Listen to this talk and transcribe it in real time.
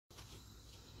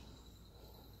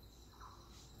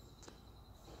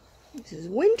This is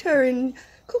winter in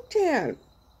Cooktown.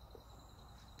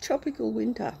 Tropical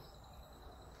winter.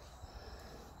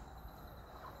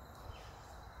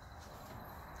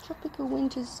 Tropical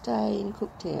winter's day in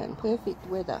Cooktown. Perfect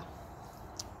weather.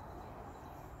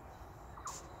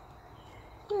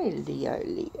 Oh,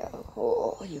 Leo.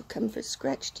 Oh, you come for a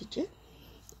scratch, did you?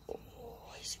 Oh,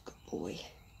 he's a good boy.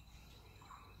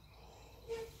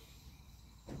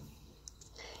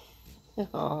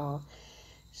 Oh,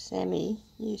 Sammy,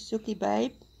 you sooky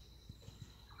babe.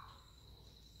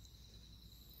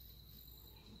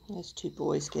 Those two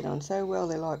boys get on so well,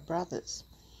 they're like brothers.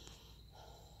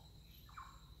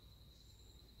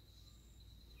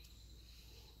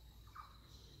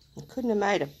 I couldn't have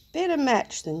made a better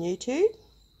match than you two.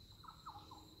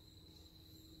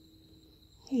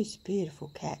 Who's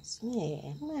beautiful cats?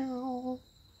 Yeah. Meow.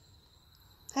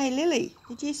 Hey, Lily,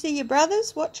 did you see your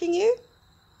brothers watching you?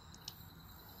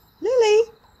 Lily,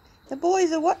 the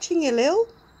boys are watching you, Lil.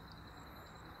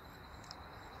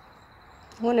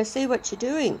 I want to see what you're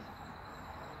doing.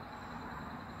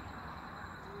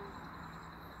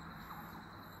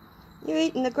 You're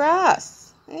eating the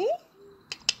grass, eh?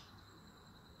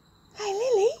 Hey,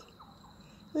 Lily.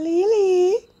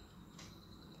 Lily.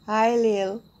 Hi,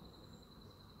 Lil.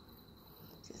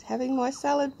 Just having my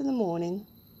salad for the morning.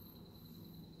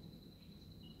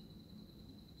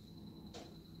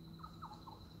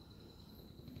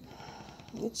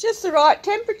 It's just the right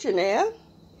temperature now.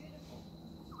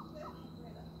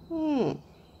 The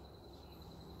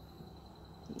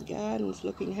garden's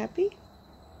looking happy.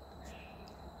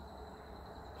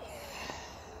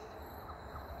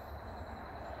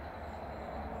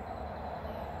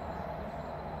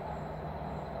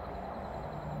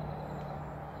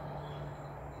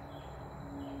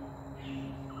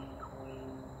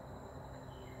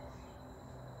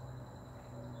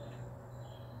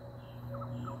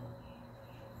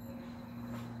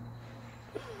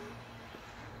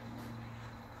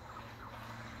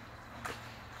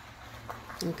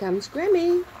 Here comes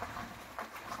Grammy.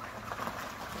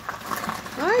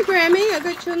 Hi, Grammy. I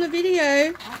got you on the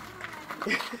video. Hi.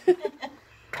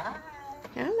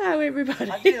 Hello,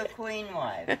 everybody. I do a queen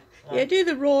wife. Yeah, do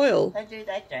the royal. They do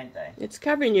that, don't they? It's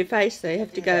covering your face, so you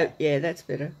have to go... That. Yeah, that's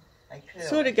better. They curl.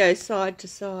 Sort of go side to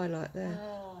side like that.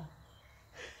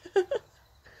 Oh.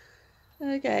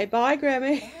 Okay, bye,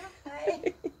 Grammy.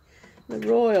 Bye. The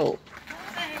royal.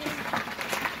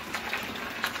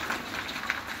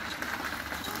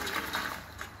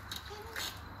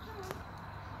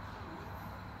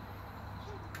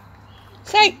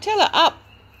 Say, tell her up.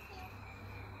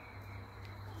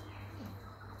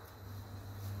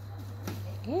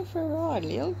 Go for a ride,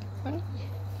 Lil.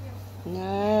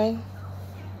 No.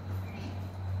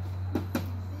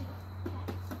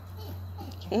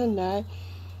 Oh, no.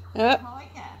 Oh,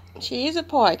 she is a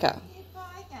piker.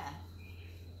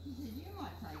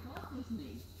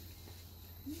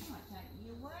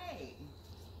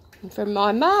 And from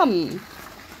my mum.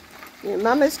 You're a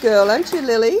mama's girl, aren't you,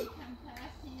 Lily?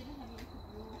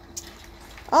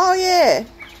 Oh, yeah.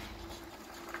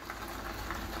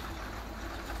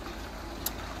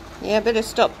 Yeah, I better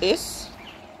stop this.